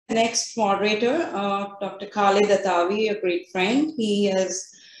next moderator, Dr. Khalid Atawi, a great friend. He is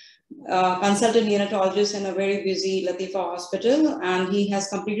a consultant neonatologist in a very busy Latifa hospital, and he has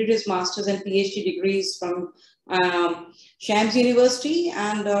completed his master's and PhD degrees from Shams University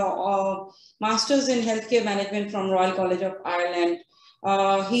and master's in healthcare management from Royal College of Ireland.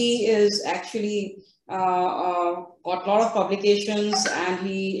 He is actually got a lot of publications, and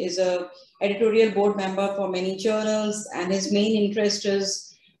he is a editorial board member for many journals, and his main interest is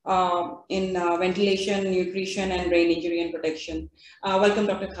in ventilation, nutrition, and brain injury and protection. Welcome,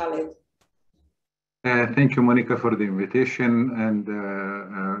 Dr. Khalid. Thank you, Monica, for the invitation and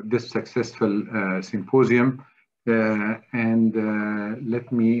this successful symposium.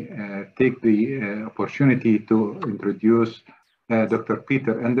 Let me take the opportunity to introduce Dr.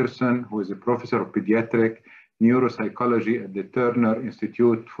 Peter Anderson, who is a professor of pediatric neuropsychology at the Turner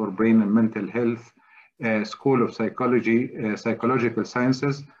Institute for Brain and Mental Health, School of Psychology, Psychological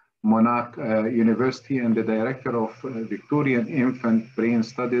Sciences, Monash University, and the director of Victorian Infant Brain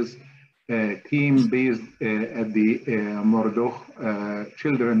Studies team based at the Murdoch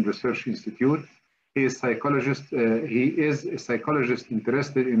Children Research Institute. He is a psychologist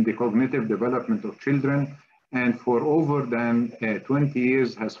interested in the cognitive development of children, and for over than 20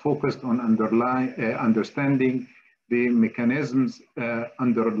 years has focused on understanding the mechanisms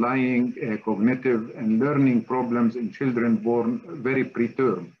underlying cognitive and learning problems in children born very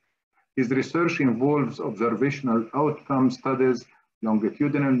preterm. His research involves observational outcome studies,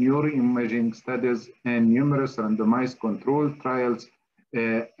 longitudinal neuroimaging studies, and numerous randomized controlled trials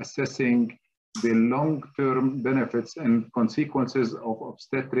assessing the long-term benefits and consequences of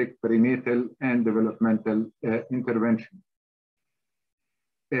obstetric, perinatal, and developmental intervention.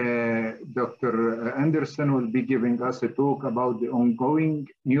 Dr. Anderson will be giving us a talk about the ongoing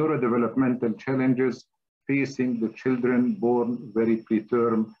neurodevelopmental challenges facing the children born very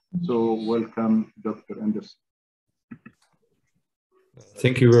preterm. So welcome, Dr. Anderson.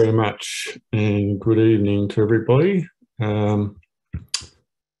 Thank you very much, and good evening to everybody.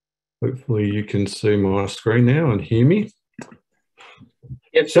 Hopefully you can see my screen now and hear me.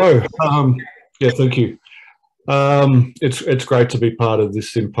 Yep. So, yeah, thank you. It's great to be part of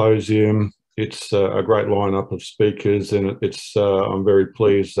this symposium. It's a great lineup of speakers, and I'm very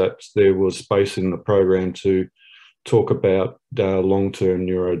pleased that there was space in the program to talk about long-term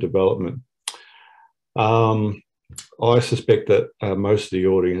neurodevelopment. I suspect that most of the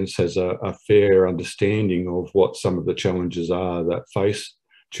audience has a fair understanding of what some of the challenges are that face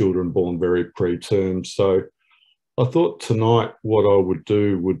children born very preterm. So I thought tonight what I would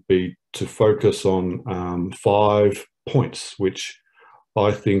do would be to focus on 5 points which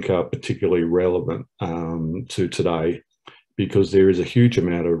I think are particularly relevant to today, because there is a huge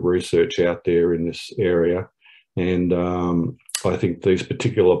amount of research out there in this area, and I think these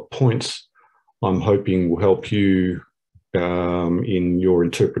particular points I'm hoping will help you in your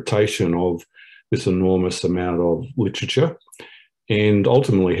interpretation of this enormous amount of literature, and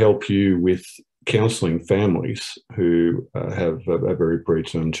ultimately help you with counselling families who have a very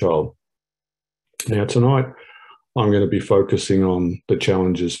preterm child. Now tonight I'm going to be focusing on the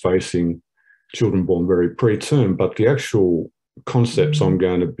challenges facing children born very preterm, but the actual concepts I'm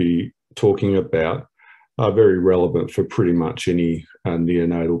going to be talking about are very relevant for pretty much any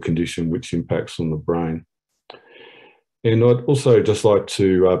neonatal condition which impacts on the brain. And I'd also just like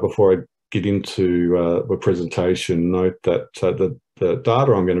to, before I get into the presentation, note that the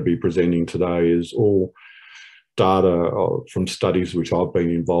data I'm going to be presenting today is all data from studies which I've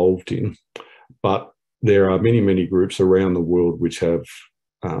been involved in, but there are many, many groups around the world which are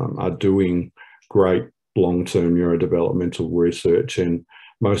doing great long-term neurodevelopmental research, and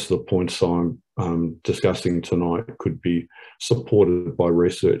most of the points I'm discussing tonight could be supported by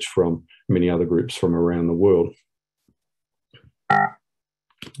research from many other groups from around the world.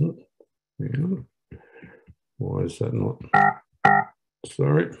 Why is that not?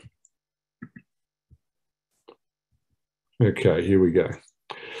 Sorry. Okay, here we go.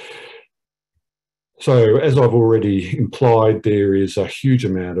 So, as I've already implied, there is a huge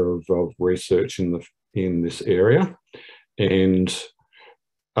amount of research in this area, and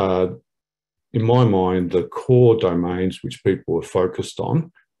in my mind, the core domains which people are focused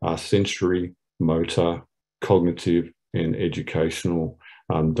on are sensory, motor, cognitive, and educational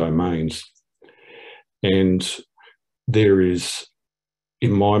domains. And there is,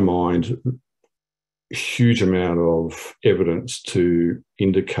 in my mind, a huge amount of evidence to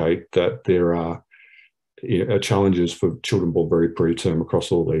indicate that there are challenges for children born very preterm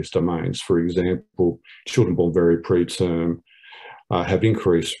across all these domains. For example, children born very preterm have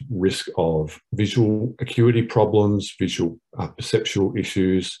increased risk of visual acuity problems, visual perceptual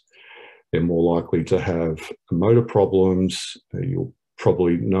issues. They're more likely to have motor problems. You'll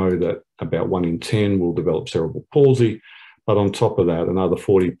probably know that about 1 in 10 will develop cerebral palsy, but on top of that, another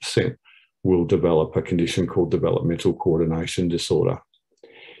 40% will develop a condition called developmental coordination disorder.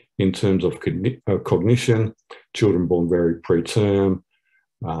 In terms of cognition, children born very preterm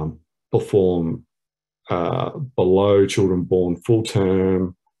perform below children born full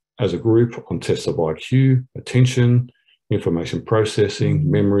term as a group on tests of IQ, attention, information processing,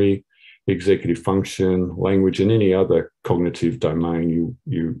 memory, executive function, language, and any other cognitive domain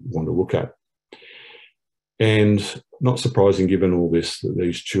you want to look at. And not surprising, given all this, that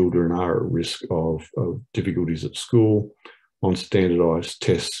these children are at risk of difficulties at school on standardised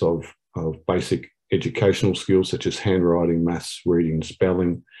tests of basic educational skills such as handwriting, maths, reading, and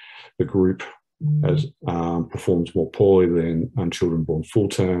spelling. The group performs more poorly than children born full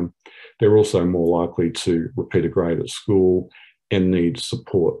term. They're also more likely to repeat a grade at school and need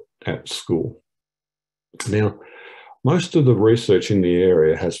support at school. Now, most of the research in the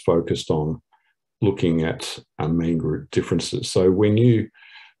area has focused on looking at mean group differences. So when you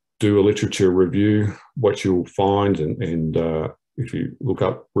do a literature review, what you'll find, and if you look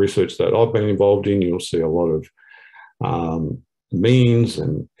up research that I've been involved in, you'll see a lot of means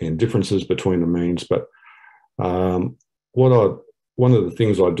and differences between the means. But one of the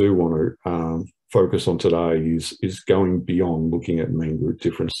things I do want to focus on today is going beyond looking at mean group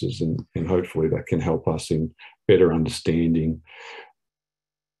differences, and hopefully that can help us in better understanding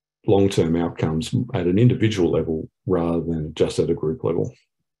long-term outcomes at an individual level rather than just at a group level.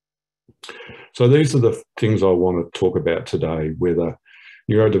 So these are the things I want to talk about today: whether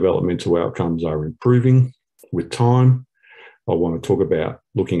neurodevelopmental outcomes are improving with time. I want to talk about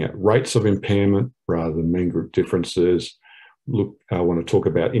looking at rates of impairment rather than mean group differences. I want to talk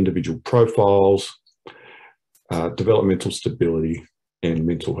about individual profiles, developmental stability, and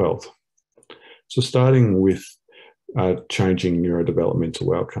mental health. So starting with changing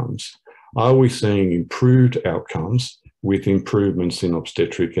neurodevelopmental outcomes. Are we seeing improved outcomes with improvements in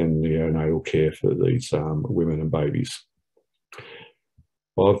obstetric and neonatal care for these women and babies?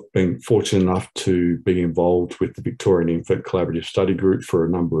 I've been fortunate enough to be involved with the Victorian Infant Collaborative Study Group for a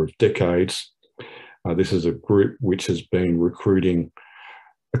number of decades. This is a group which has been recruiting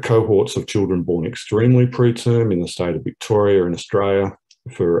cohorts of children born extremely preterm in the state of Victoria and Australia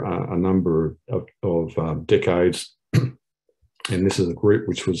for a number of decades. And this is a group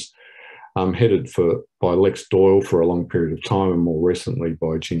which was headed by Lex Doyle for a long period of time, and more recently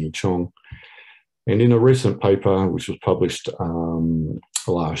by Ginny Chong. And in a recent paper which was published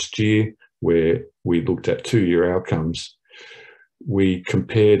last year, where we looked at 2-year outcomes, we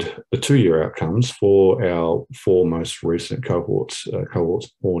compared the 2-year outcomes for our 4 most recent cohorts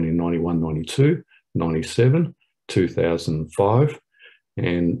born in 91, 92, 97, 2005,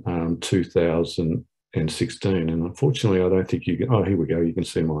 and 2016. And unfortunately, I don't think you can, oh, here we go, you can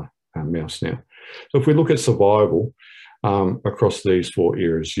see my mouse now. So if we look at survival across these 4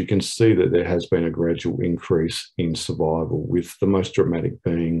 eras, you can see that there has been a gradual increase in survival, with the most dramatic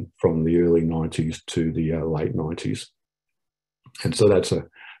being from the early 90s to the late 90s. And so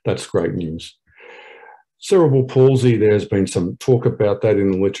that's great news. Cerebral palsy, there's been some talk about that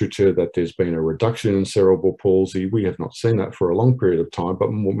in the literature, that there's been a reduction in cerebral palsy. We have not seen that for a long period of time,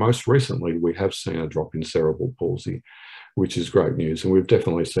 but most recently we have seen a drop in cerebral palsy, which is great news. And we've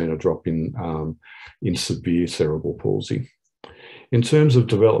definitely seen a drop in severe cerebral palsy. In terms of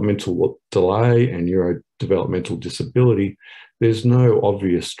developmental delay and neurodevelopmental disability, there's no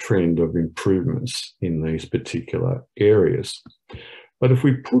obvious trend of improvements in these particular areas. But if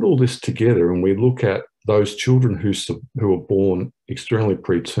we put all this together and we look at those children who are born extremely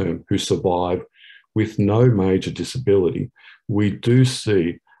preterm, who survive with no major disability, we do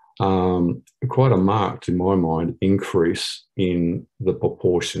see quite a marked, in my mind, increase in the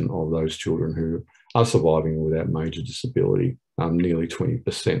proportion of those children who are surviving without major disability, nearly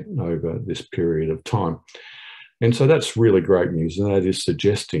 20% over this period of time. And so that's really great news, and that is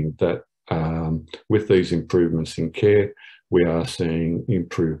suggesting that with these improvements in care, we are seeing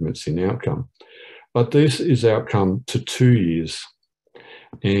improvements in outcome. But this is outcome to 2 years.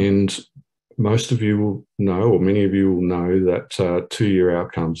 And most of you will know, or many of you will know, that 2-year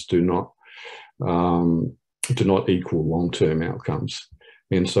outcomes do not equal long-term outcomes.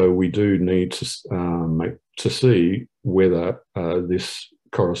 And so we do need to see whether this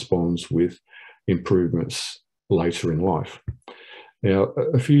corresponds with improvements later in life. Now,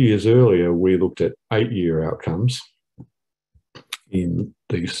 a few years earlier, we looked at 8-year outcomes in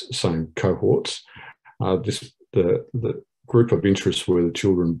these same cohorts. The group of interest were the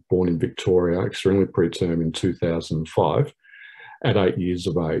children born in Victoria, extremely preterm in 2005, at 8 years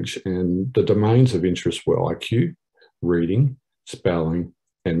of age. And the domains of interest were IQ, reading, spelling,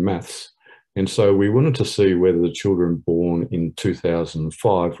 and maths. And so we wanted to see whether the children born in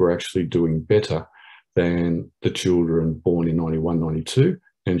 2005 were actually doing better than the children born in 91, 92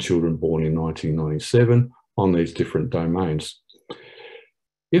 and children born in 1997 on these different domains.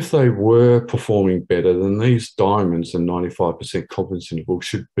 If they were performing better, then these diamonds and 95% confidence interval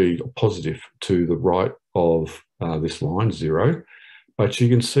should be positive to the right of this line, 0. But you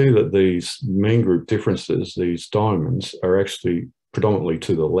can see that these mean group differences, these diamonds, are actually predominantly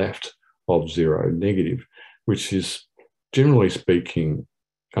to the left of 0, negative, which is generally speaking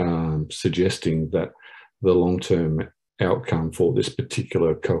suggesting that the long-term outcome for this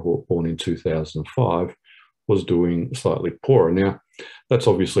particular cohort born in 2005 was doing slightly poorer. Now, that's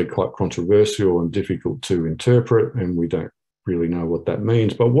obviously quite controversial and difficult to interpret, and we don't really know what that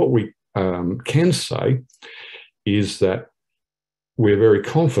means. But what we can say is that we're very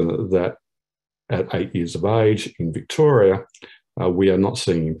confident that at 8 years of age in Victoria, we are not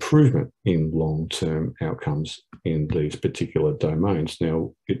seeing improvement in long-term outcomes in these particular domains.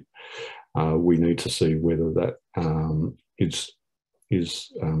 Now, we need to see whether that is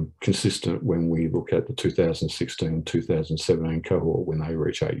consistent when we look at the 2016-2017 cohort when they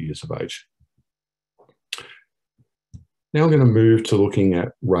reach 8 years of age. Now I'm going to move to looking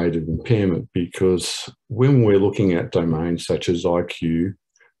at rate of impairment, because when we're looking at domains such as IQ,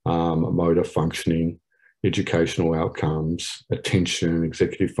 motor functioning, educational outcomes, attention,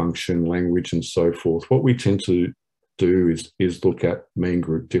 executive function, language, and so forth, what we tend to do is look at mean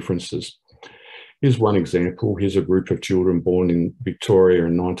group differences. Here's one example. Here's a group of children born in Victoria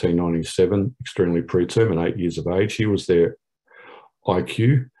in 1997, extremely preterm at 8 years of age. Here was their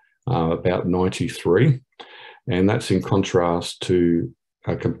IQ, about 93. And that's in contrast to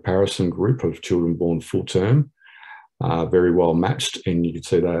a comparison group of children born full term, very well matched. And you can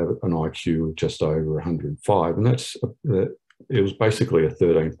see they have an IQ of just over 105. And it was basically a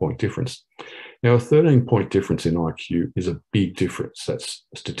 13-point difference. Now, a 13-point difference in IQ is a big difference. That's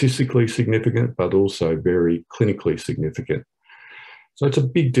statistically significant, but also very clinically significant. So it's a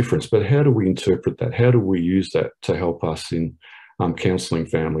big difference, but how do we interpret that? How do we use that to help us in counselling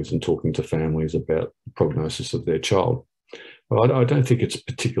families and talking to families about the prognosis of their child? Well, I don't think it's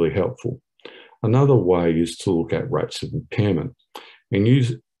particularly helpful. Another way is to look at rates of impairment. And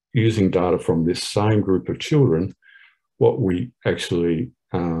using data from this same group of children, what we actually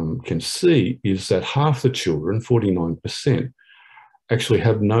can see is that half the children, 49%, actually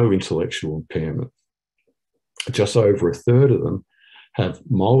have no intellectual impairment. Just over a third of them have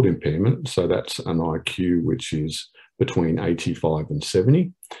mild impairment, so that's an IQ which is between 85 and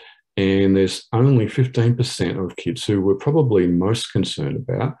 70. And there's only 15% of kids who we're probably most concerned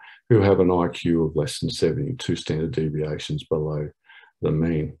about who have an IQ of less than 70, 2 standard deviations below the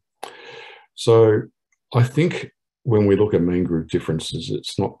mean. So I think when we look at mean group differences,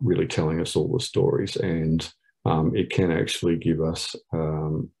 it's not really telling us all the stories, and it can actually give us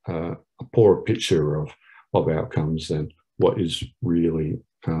a poorer picture of outcomes than what is really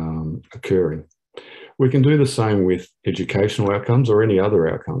occurring. We can do the same with educational outcomes or any other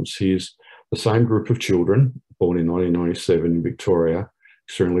outcomes. Here's the same group of children born in 1997 in Victoria,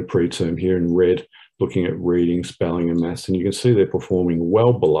 extremely preterm, here in red, looking at reading, spelling and maths, and you can see they're performing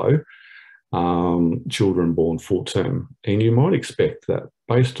well below children born full term. And you might expect that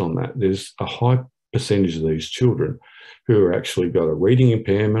based on that, there's a high percentage of these children who are actually got a reading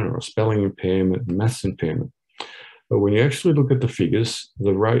impairment or a spelling impairment, maths impairment. But when you actually look at the figures,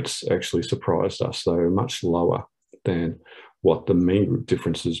 the rates actually surprised us. They are much lower than what the mean group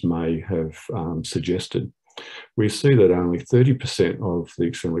differences may have suggested. We see that only 30% of the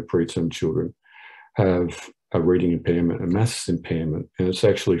extremely preterm children have a reading impairment and maths impairment, and it's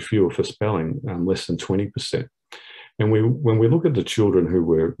actually fewer for spelling, less than 20%. And when we look at the children who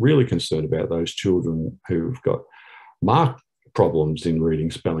we're really concerned about, those children who've got marked problems in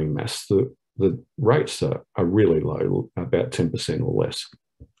reading, spelling, maths, the rates are really low, about 10% or less.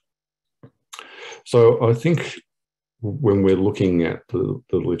 So I think when we're looking at the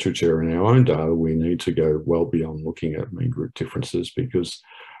literature and our own data, we need to go well beyond looking at mean group differences, because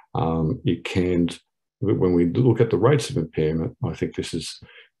it can, when we look at the rates of impairment, I think this is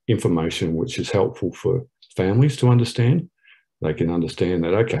information which is helpful for families to understand. They can understand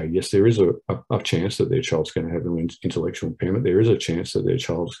that, okay, yes, there is a chance that their child's going to have an intellectual impairment. There is a chance that their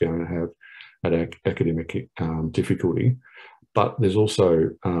child's going to have an academic difficulty, but there's also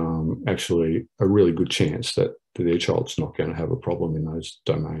actually a really good chance that their child's not going to have a problem in those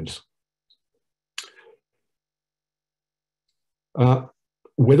domains.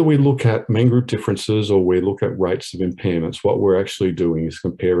 Whether we look at main group differences or we look at rates of impairments, what we're actually doing is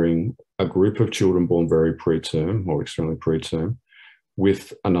comparing a group of children born very preterm or extremely preterm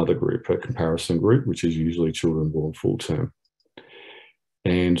with another group, a comparison group, which is usually children born full term.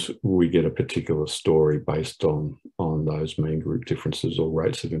 And we get a particular story based on those main group differences or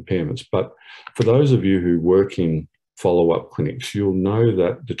rates of impairments. But for those of you who work in follow-up clinics, you'll know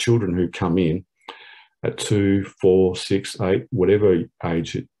that the children who come in at 2, 4, 6, 8, whatever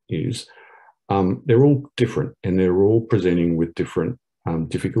age it is, they're all different and they're all presenting with different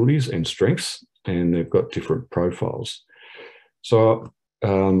difficulties and strengths, and they've got different profiles. So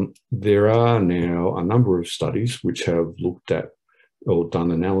there are now a number of studies which have looked at or done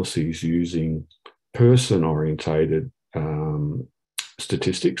analyses using person-orientated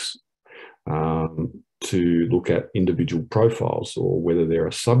statistics to look at individual profiles, or whether there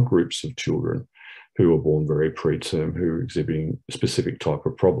are subgroups of children who are born very preterm who are exhibiting a specific type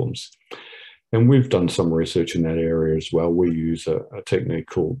of problems. And we've done some research in that area as well. We use a technique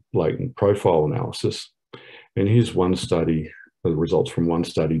called latent profile analysis. And here's one study, the results from one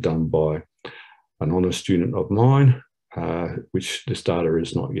study done by an honours student of mine, which this data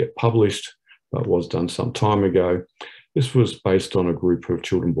is not yet published, but was done some time ago. This was based on a group of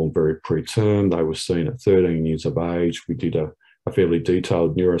children born very preterm. They were seen at 13 years of age. We did a fairly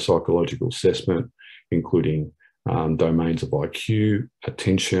detailed neuropsychological assessment, including domains of IQ,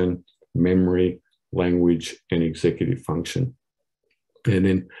 attention, memory, language, and executive function. And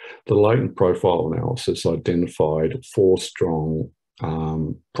then the latent profile analysis identified 4 strong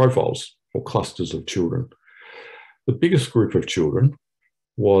profiles or clusters of children. The biggest group of children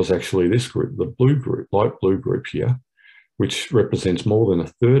was actually this group, the blue group, light blue group here, which represents more than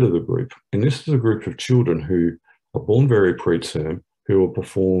 1/3 of the group. And this is a group of children who are born very preterm, who are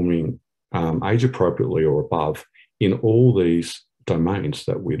performing age appropriately or above in all these domains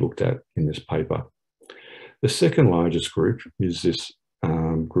that we looked at in this paper. The second largest group is this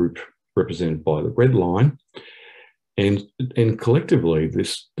group represented by the red line. And collectively,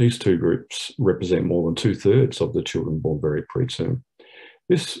 these two groups represent more than 2/3 of the children born very preterm.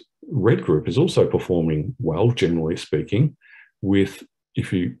 This red group is also performing well, generally speaking, with,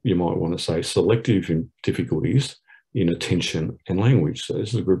 if you might want to say, selective difficulties in attention and language. So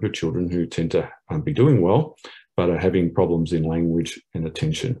this is a group of children who tend to be doing well, but are having problems in language and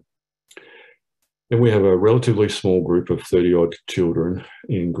attention. Then we have a relatively small group of 30-odd children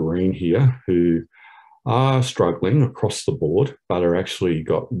in green here who are struggling across the board, but are actually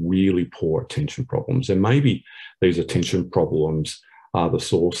got really poor attention problems. And maybe these attention problems are the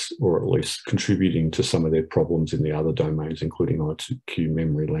source, or at least contributing to some of their problems in the other domains, including IQ,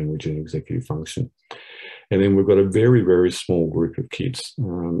 memory, language, and executive function. And then we've got a very, very small group of kids,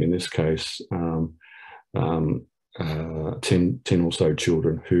 in this case, 10 or so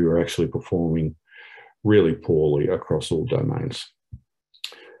children who are actually performing really poorly across all domains.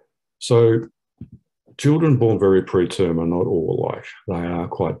 So children born very preterm are not all alike. They are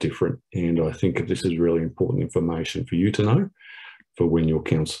quite different. And I think this is really important information for you to know for when you're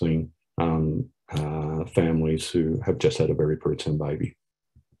counselling families who have just had a very preterm baby.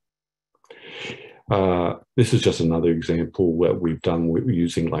 This is just another example that we've done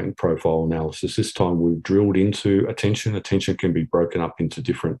using latent profile analysis. This time we've drilled into attention. Attention can be broken up into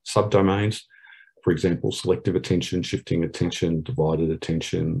different subdomains. For example, selective attention, shifting attention, divided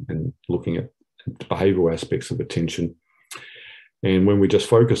attention, and looking at behavioural aspects of attention. And when we just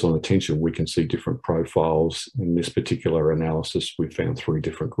focus on attention, we can see different profiles. In this particular analysis, we found 3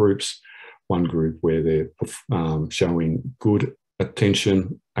 different groups. One group where they're showing good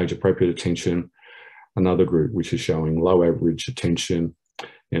attention, age-appropriate attention. Another group which is showing low average attention.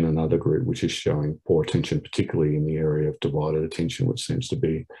 And another group which is showing poor attention, particularly in the area of divided attention, which seems to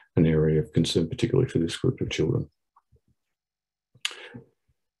be an area of concern, particularly for this group of children.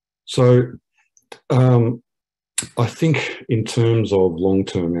 So I think in terms of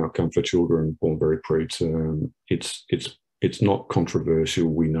long-term outcome for children born very preterm, it's not controversial.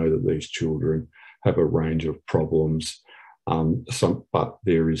 We know that these children have a range of problems, but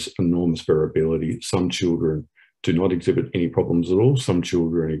there is enormous variability. Some children do not exhibit any problems at all. Some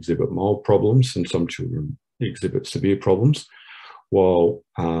children exhibit mild problems, and some children exhibit severe problems, while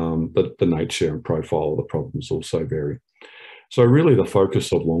the nature and profile of the problems also vary. So really the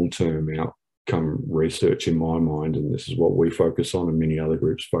focus of long-term outcome research, in my mind, and this is what we focus on and many other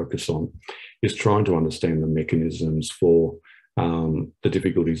groups focus on, is trying to understand the mechanisms for the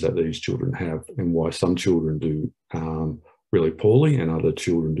difficulties that these children have, and why some children do really poorly and other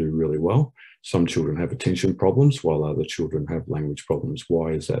children do really well. Some children have attention problems while other children have language problems.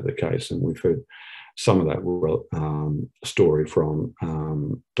 Why is that the case? And we've heard some of that story from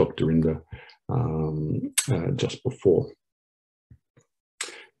Dr. Inda just before.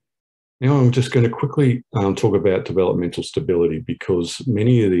 Now I'm just going to quickly talk about developmental stability, because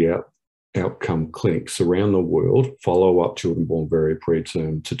many of the outcome clinics around the world follow up children born very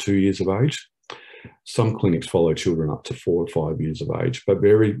preterm to 2 years of age. Some clinics follow children up to 4 or 5 years of age, but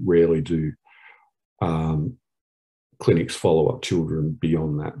very rarely do clinics follow up children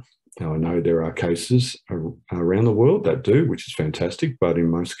beyond that. Now, I know there are cases around the world that do, which is fantastic, but in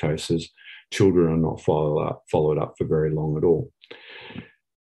most cases, children are not followed up for very long at all.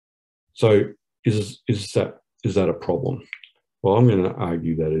 So is that a problem? Well, I'm going to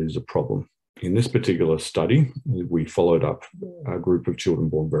argue that it is a problem. In this particular study, we followed up a group of children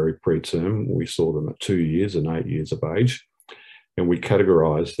born very preterm. We saw them at 2 years and 8 years of age, and we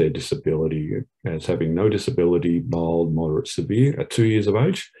categorised their disability as having no disability, mild, moderate, severe at 2 years of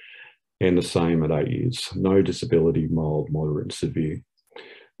age, and the same at 8 years. No disability, mild, moderate, and severe.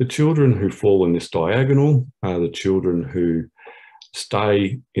 The children who fall in this diagonal are the children who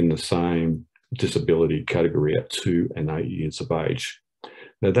stay in the same disability category at 2 and 8 years of age.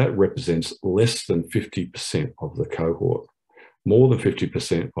 Now that represents less than 50% of the cohort. More than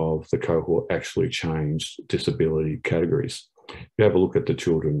 50% of the cohort actually changed disability categories. If you have a look at the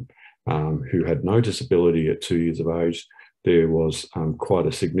children who had no disability at 2 years of age, there was quite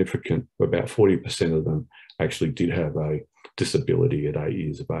a significant, about 40% of them actually did have a disability at 8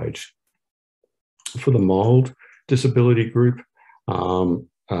 years of age. For the mild disability group,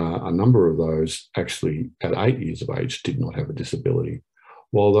 a number of those actually at 8 years of age did not have a disability,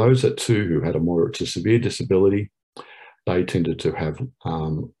 while those at 2 who had a moderate to severe disability, they tended to have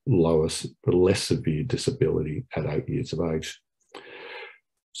less severe disability at 8 years of age.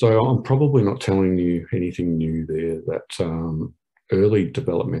 So I'm probably not telling you anything new there, that early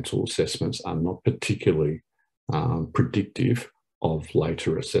developmental assessments are not particularly predictive of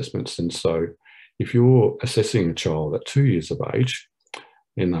later assessments. And so if you're assessing a child at 2 years of age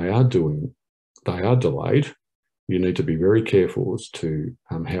and they are delayed, you need to be very careful as to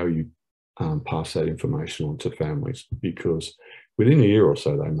how you pass that information on to families, because within a year or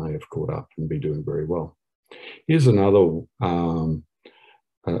so, they may have caught up and be doing very well. Here's another,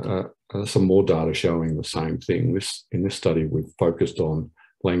 some more data showing the same thing. In this study, we've focused on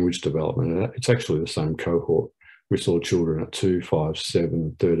language development, and it's actually the same cohort. We saw children at 2, 5,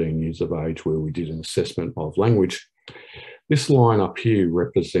 7, 13 years of age where we did an assessment of language. This line up here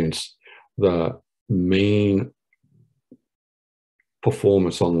represents the mean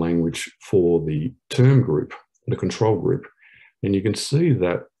performance on language for the term group, the control group. And you can see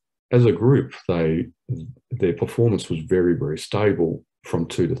that as a group, their performance was very, very stable from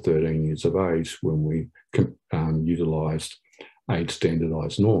 2 to 13 years of age when we utilised age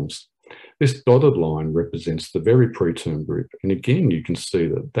standardised norms. This dotted line represents the very preterm group. And again, you can see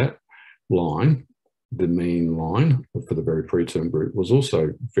that that line, the mean line for the very preterm group, was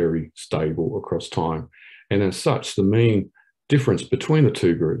also very stable across time. And as such, the mean difference between the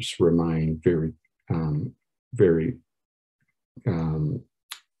two groups remain very, very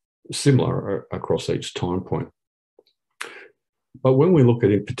similar across each time point. But when we look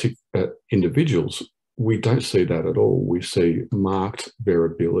at individuals, we don't see that at all. We see marked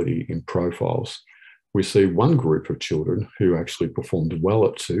variability in profiles. We see one group of children who actually performed well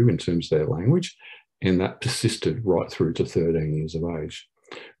at 2 in terms of their language, and that persisted right through to 13 years of age.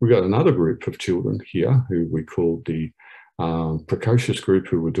 We've got another group of children here who we called the precocious group,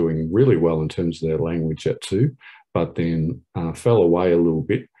 who were doing really well in terms of their language at 2, but then fell away a little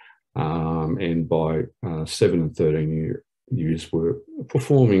bit, and by 7 and 13 years were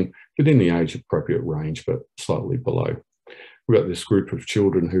performing within the age appropriate range, but slightly below. We've got this group of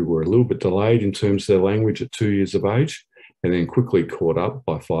children who were a little bit delayed in terms of their language at 2 years of age, and then quickly caught up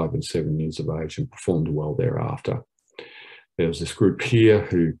by 5 and 7 years of age and performed well thereafter. There was this group here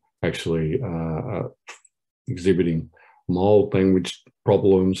who actually exhibiting mild language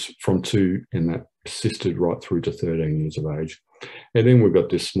problems from 2, and that persisted right through to 13 years of age. And then we've got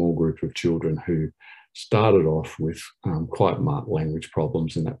this small group of children who started off with quite marked language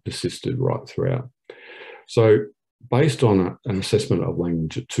problems, and that persisted right throughout. So based on an assessment of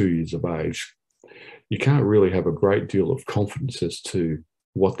language at 2 years of age, you can't really have a great deal of confidence as to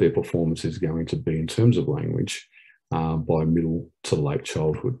what their performance is going to be in terms of language by middle to late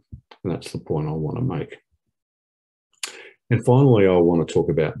childhood. And that's the point I want to make. And finally, I want to talk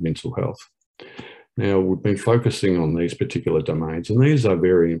about mental health. Now, we've been focusing on these particular domains, and these are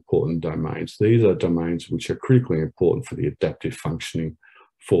very important domains. These are domains which are critically important for the adaptive functioning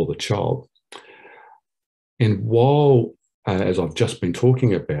for the child. And while, as I've just been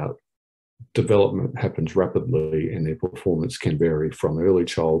talking about, development happens rapidly and their performance can vary from early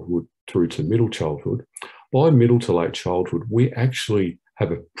childhood through to middle childhood. By middle to late childhood, we actually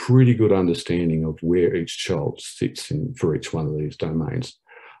have a pretty good understanding of where each child sits in for each one of these domains.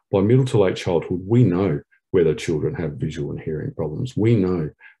 By middle to late childhood, we know whether children have visual and hearing problems. We know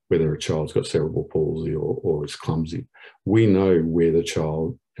whether a child's got cerebral palsy or is clumsy. We know where the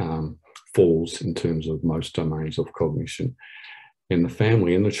child falls in terms of most domains of cognition. And the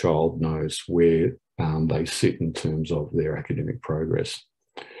family and the child knows where they sit in terms of their academic progress.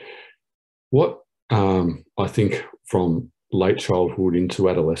 What I think from late childhood into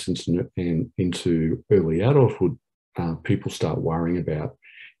adolescence and into early adulthood, people start worrying about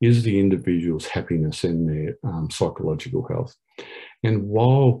is the individual's happiness and their psychological health. And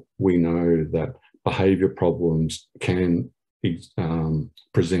while we know that behaviour problems can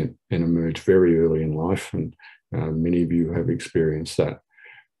present and emerge very early in life, and many of you have experienced that,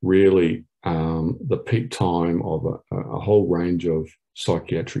 really the peak time of a whole range of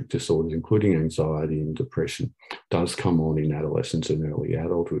psychiatric disorders, including anxiety and depression, does come on in adolescence and early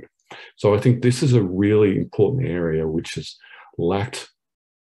adulthood. So I think this is a really important area which has lacked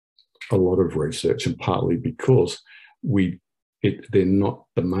a lot of research, and partly because they're not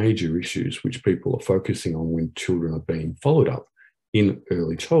the major issues which people are focusing on when children are being followed up in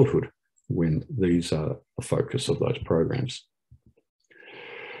early childhood, when these are the focus of those programs.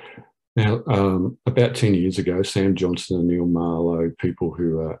 Now, about 10 years ago, Sam Johnson and Neil Marlowe, people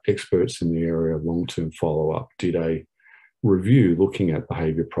who are experts in the area of long-term follow-up, did a review looking at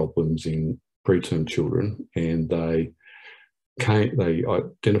behaviour problems in preterm children, and they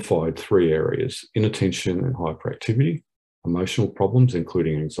identified 3 areas: inattention and hyperactivity, emotional problems,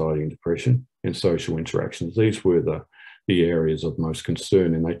 including anxiety and depression, and social interactions. These were the areas of most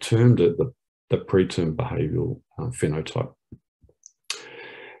concern, and they termed it the preterm behavioural phenotype.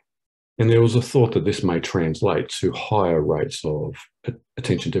 And there was a thought that this may translate to higher rates of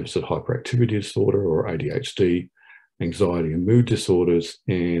attention deficit hyperactivity disorder, or ADHD, anxiety and mood disorders,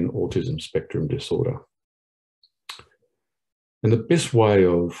 and autism spectrum disorder. And the best way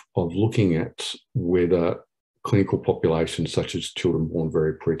of looking at whether clinical populations such as children born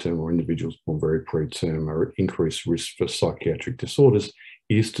very preterm or individuals born very preterm are at increased risk for psychiatric disorders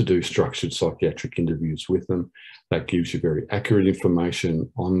is to do structured psychiatric interviews with them. That gives you very accurate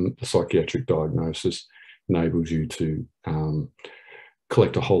information on the psychiatric diagnosis, enables you to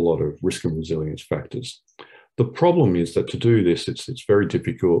collect a whole lot of risk and resilience factors. The problem is that to do this, it's very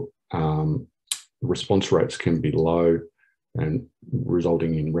difficult. Response rates can be low, and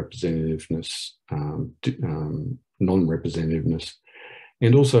resulting in representativeness, non-representativeness.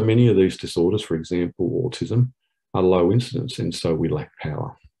 And also many of these disorders, for example, autism, are low incidence, and so we lack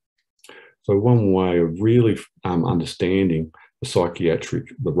power. So one way of really understanding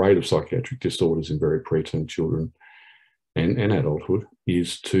the rate of psychiatric disorders in very preterm children and adulthood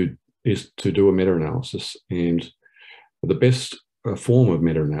is to do a meta-analysis. And the best form of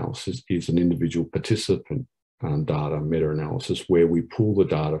meta-analysis is an individual participant data meta-analysis, where we pull the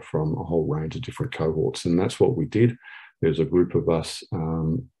data from a whole range of different cohorts. And that's what we did. There's a group of us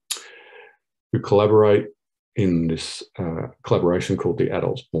who collaborate in this collaboration called the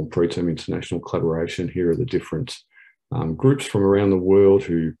Adults Born Preterm International Collaboration. Here are the different groups from around the world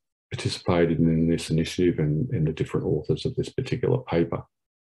who participated in this initiative and the different authors of this particular paper.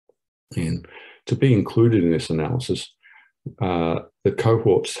 And to be included in this analysis, the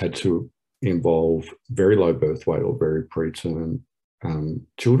cohorts had to involve very low birth weight or very preterm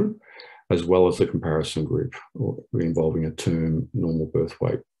children, as well as the comparison group involving a term normal birth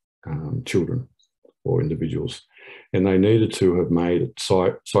weight children or individuals. And they needed to have made a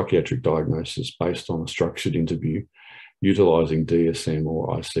psychiatric diagnosis based on a structured interview utilising DSM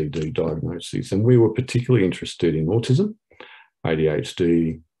or ICD diagnoses. And we were particularly interested in autism,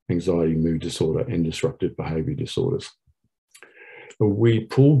 ADHD, anxiety, mood disorder, and disruptive behaviour disorders. We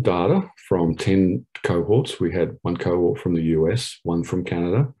pulled data from 10 cohorts. We had 1 cohort from the US, 1 from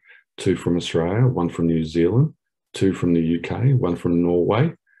Canada, 2 from Australia, 1 from New Zealand, 2 from the UK, 1 from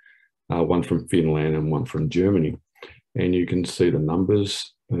Norway, 1 from Finland, and 1 from Germany. And you can see the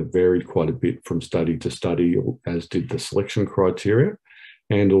numbers varied quite a bit from study to study, as did the selection criteria,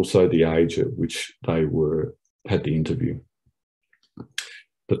 and also the age at which they had the interview.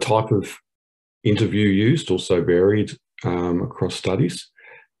 The type of interview used also varied across studies,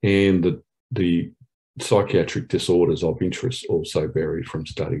 and the psychiatric disorders of interest also varied from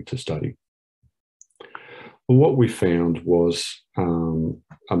study to study. But what we found was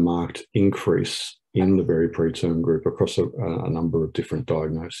a marked increase in the very preterm group across a number of different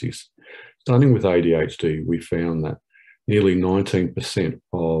diagnoses. Starting with ADHD, we found that nearly 19%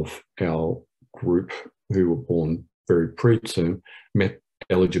 of our group who were born very preterm met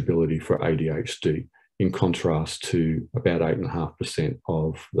eligibility for ADHD, in contrast to about 8.5%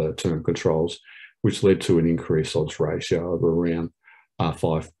 of the term controls, which led to an increased odds ratio of around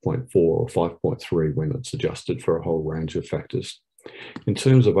 5.4 or 5.3 when it's adjusted for a whole range of factors. In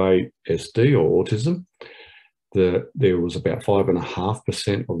terms of ASD or autism, there was about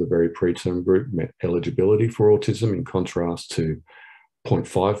 5.5% of the very preterm group met eligibility for autism, in contrast to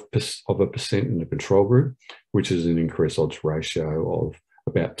 0.5% in the control group, which is an increased odds ratio of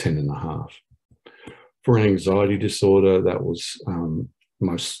about 10.5. For an anxiety disorder, that was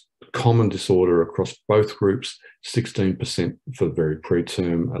most common disorder across both groups, 16% for the very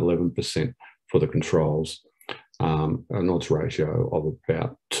preterm, 11% for the controls, an odds ratio of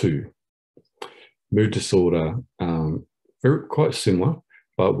about 2. Mood disorder, quite similar,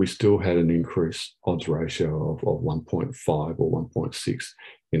 but we still had an increased odds ratio of 1.5 or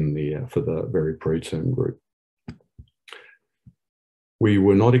 1.6 for the very preterm group. We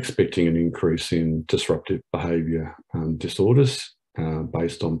were not expecting an increase in disruptive behaviour disorders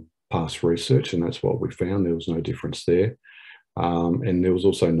based on past research, and that's what we found. There was no difference there. And there was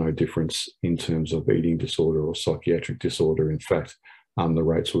also no difference in terms of eating disorder or psychiatric disorder. In fact, the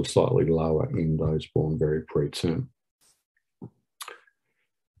rates were slightly lower in those born very preterm.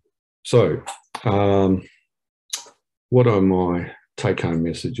 So, what are my take-home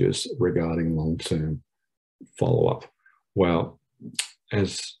messages regarding long-term follow-up? Well,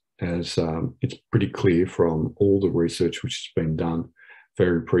 as it's pretty clear from all the research which has been done,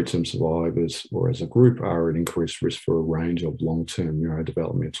 very preterm survivors, or as a group, are at increased risk for a range of long-term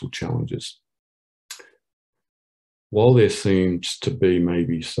neurodevelopmental challenges. While there seems to be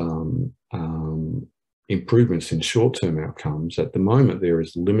maybe some improvements in short-term outcomes, at the moment there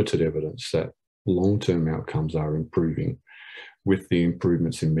is limited evidence that long-term outcomes are improving with the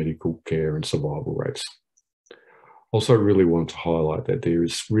improvements in medical care and survival rates. Also really want to highlight that there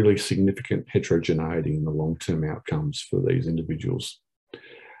is really significant heterogeneity in the long-term outcomes for these individuals.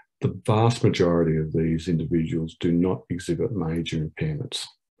 The vast majority of these individuals do not exhibit major impairments.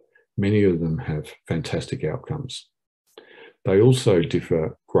 Many of them have fantastic outcomes. They also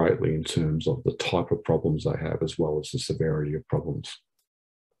differ greatly in terms of the type of problems they have, as well as the severity of problems.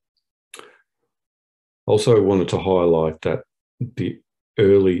 Also wanted to highlight that the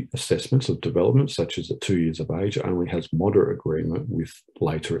early assessments of development, such as at 2 years of age, only has moderate agreement with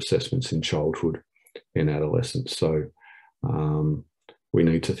later assessments in childhood and adolescence. So we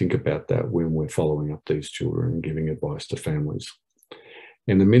need to think about that when we're following up these children and giving advice to families.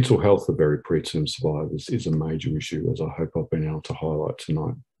 And the mental health of very preterm survivors is a major issue, as I hope I've been able to highlight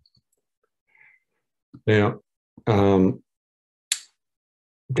tonight. Now,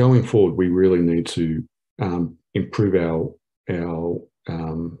 going forward, we really need to improve our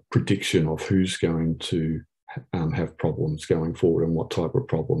prediction of who's going to have problems going forward and what type of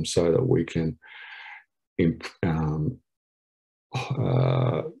problems, so that we can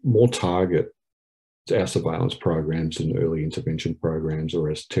more target our surveillance programs and early intervention programs, or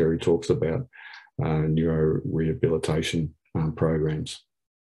as Terry talks about, neurorehabilitation programs.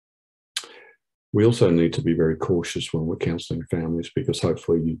 We also need to be very cautious when we're counselling families, because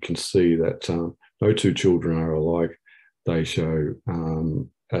hopefully you can see that no two children are alike. They show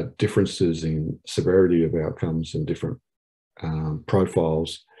differences in severity of outcomes and different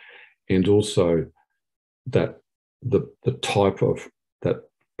profiles, and also that the type of that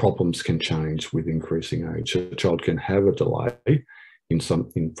problems can change with increasing age. A child can have a delay in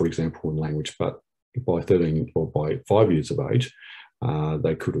something, for example, in language, but by 13 or by 5 years of age,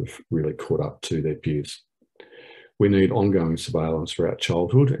 they could have really caught up to their peers. We need ongoing surveillance throughout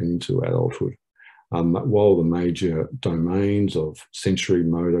childhood and into adulthood. While the major domains of sensory,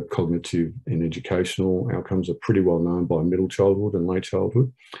 motor, cognitive and educational outcomes are pretty well known by middle childhood and late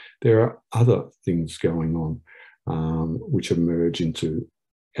childhood, there are other things going on which emerge into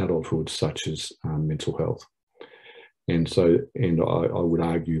adulthood, such as mental health. And I would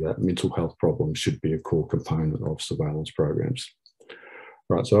argue that mental health problems should be a core component of surveillance programs.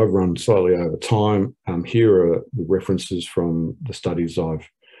 Right, so I've run slightly over time. Here are the references from the studies I've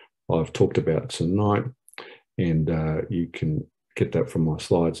talked about tonight, and you can get that from my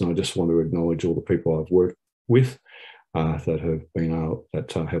slides. And I just want to acknowledge all the people I've worked with that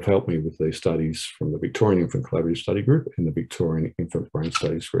have helped me with these studies, from the Victorian Infant Collaborative Study Group and the Victorian Infant Brain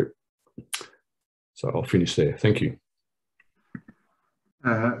Studies Group. So I'll finish there. Thank you.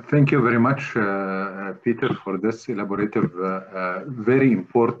 Thank you very much, Peter, for this elaborative, very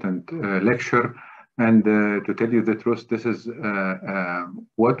important lecture. And to tell you the truth, this is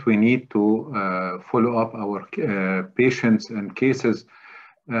what we need to follow up our patients and cases.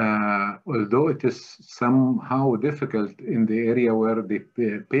 Although it is somehow difficult in the area where the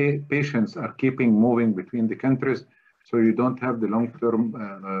patients are keeping moving between the countries, so you don't have the long-term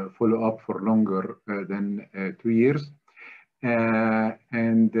follow-up for longer than 2 years. I'm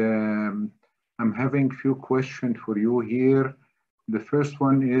having a few questions for you here. The first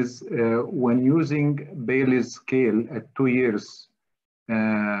one is, when using Bailey's scale at 2 years,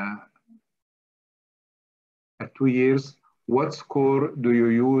 what score do you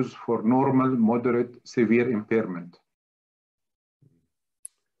use for normal, moderate, severe impairment?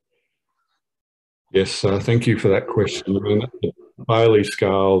 Yes, thank you for that question. I mean, the Bailey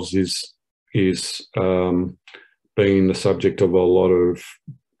scales is been the subject of a lot of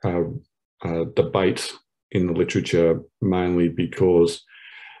debate in the literature, mainly because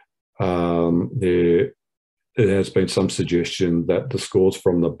there has been some suggestion that the scores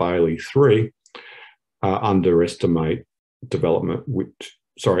from the Bailey 3 overestimate development, which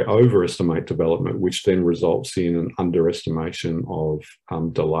then results in an underestimation of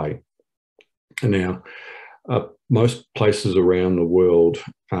delay. Now, most places around the world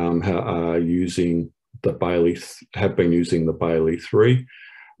are using the Bailey, have been using the Bailey 3.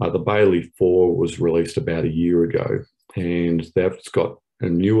 The Bailey 4 was released about a year ago, and that's got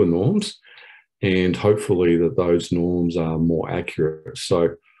newer norms, and hopefully that those norms are more accurate.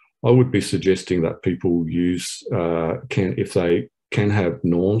 So I would be suggesting that people use, if they can have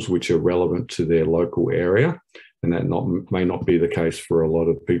norms which are relevant to their local area, and that may not be the case for a lot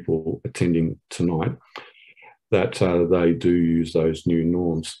of people attending tonight, that they do use those new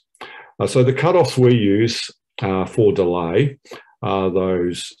norms. So the cutoffs we use for delay are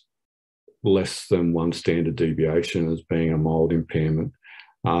those less than 1 standard deviation as being a mild impairment,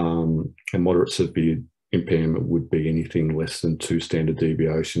 and moderate severe impairment would be anything less than 2 standard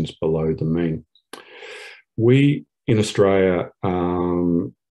deviations below the mean. We in Australia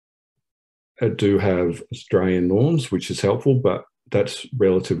do have Australian norms, which is helpful, but that's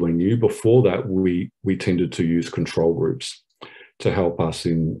relatively new. Before that, we tended to use control groups to help us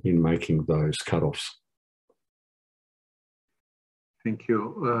in making those cutoffs. Thank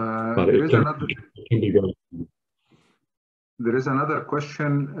you. There is another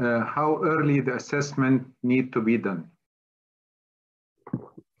question. How early the assessment need to be done?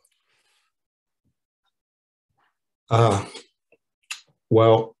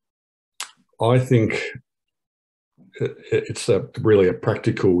 Well, I think it's really a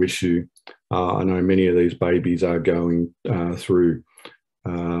practical issue. I know many of these babies are going through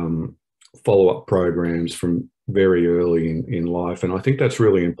follow-up programs from very early in life, and I think that's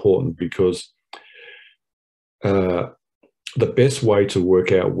really important because the best way to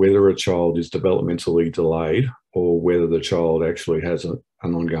work out whether a child is developmentally delayed or whether the child actually has an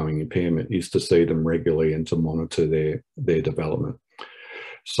ongoing impairment is to see them regularly and to monitor their development.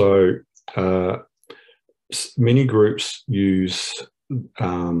 So many groups use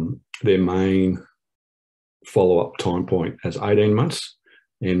their main follow-up time point as 18 months,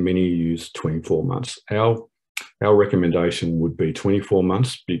 and many use 24 months. Our recommendation would be 24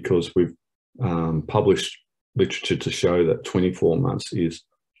 months because we've published literature to show that 24 months is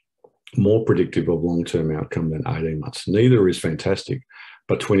more predictive of long-term outcome than 18 months. Neither is fantastic,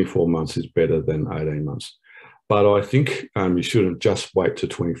 but 24 months is better than 18 months. But I think you shouldn't just wait to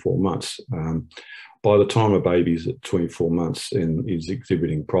 24 months. By the time a baby's at 24 months and is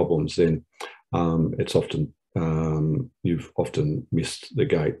exhibiting problems, then it's often, you've often missed the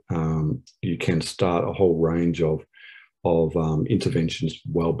gate. You can start a whole range of interventions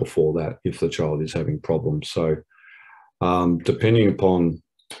well before that if the child is having problems. So depending upon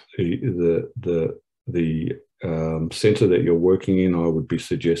the centre that you're working in, I would be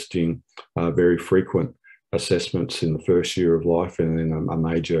suggesting very frequent assessments in the first year of life and then a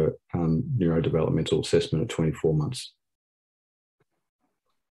major neurodevelopmental assessment at 24 months.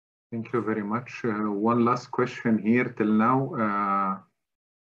 Thank you very much. One last question here till now.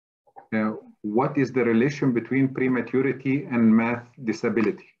 What is the relation between prematurity and math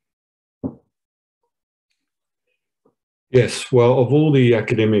disability? Yes, well, of all the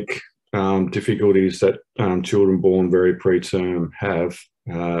academic difficulties that children born very preterm have,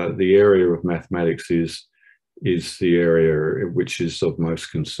 the area of mathematics is the area which is of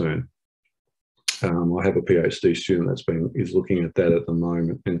most concern. I have a PhD student is looking at that at the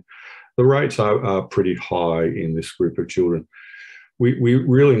moment, and the rates are pretty high in this group of children. We're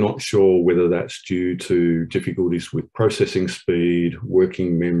really not sure whether that's due to difficulties with processing speed,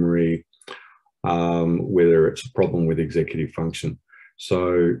 working memory, whether it's a problem with executive function.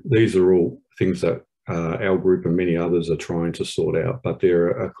 So these are all things that our group and many others are trying to sort out, but there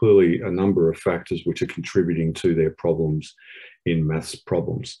are clearly a number of factors which are contributing to their problems in maths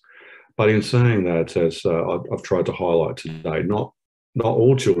problems. But in saying that, as I've tried to highlight today, not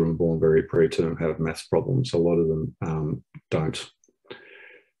all children born very preterm have maths problems. A lot of them don't.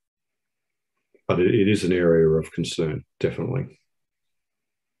 But it is an area of concern, definitely.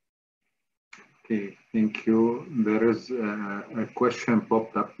 Okay, thank you. There is a question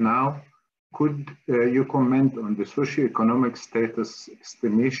popped up now. Could you comment on the socioeconomic status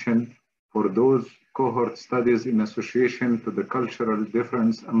estimation for those cohort studies in association to the cultural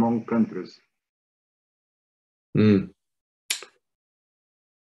difference among countries?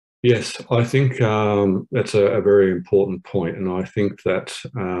 Yes, I think that's a very important point, and I think that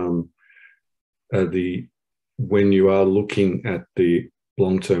when you are looking at the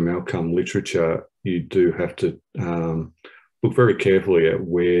long-term outcome literature, you do have to look very carefully at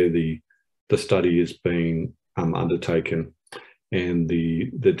where the study is being undertaken and the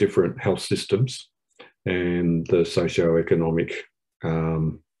different health systems and the socioeconomic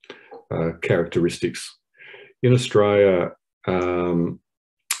characteristics. In Australia,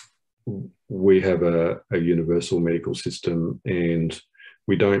 we have a universal medical system, and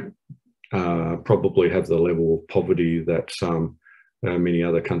we don't probably have the level of poverty that many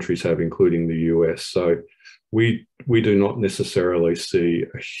other countries have, including the US. So we do not necessarily see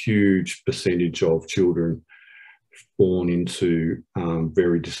a huge percentage of children born into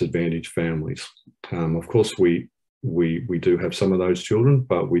very disadvantaged families. Of course, we do have some of those children,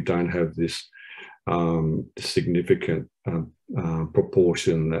 but we don't have this significant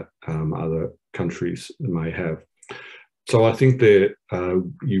proportion that other countries may have. So I think that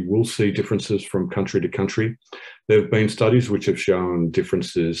you will see differences from country to country. There have been studies which have shown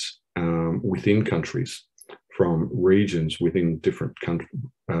differences within countries, from regions within different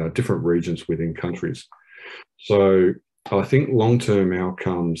regions within countries. So I think long-term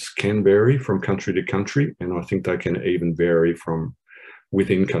outcomes can vary from country to country, and I think they can even vary from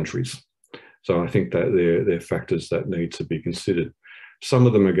within countries. So I think that they're factors that need to be considered. Some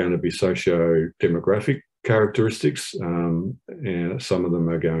of them are going to be socio-demographic characteristics, and some of them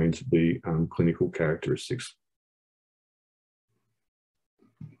are going to be clinical characteristics.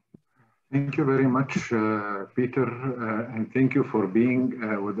 Thank you very much, Peter, and thank you for being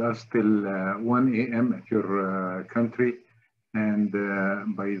with us till 1 a.m. at your country. And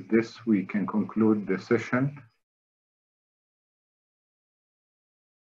by this, we can conclude the session.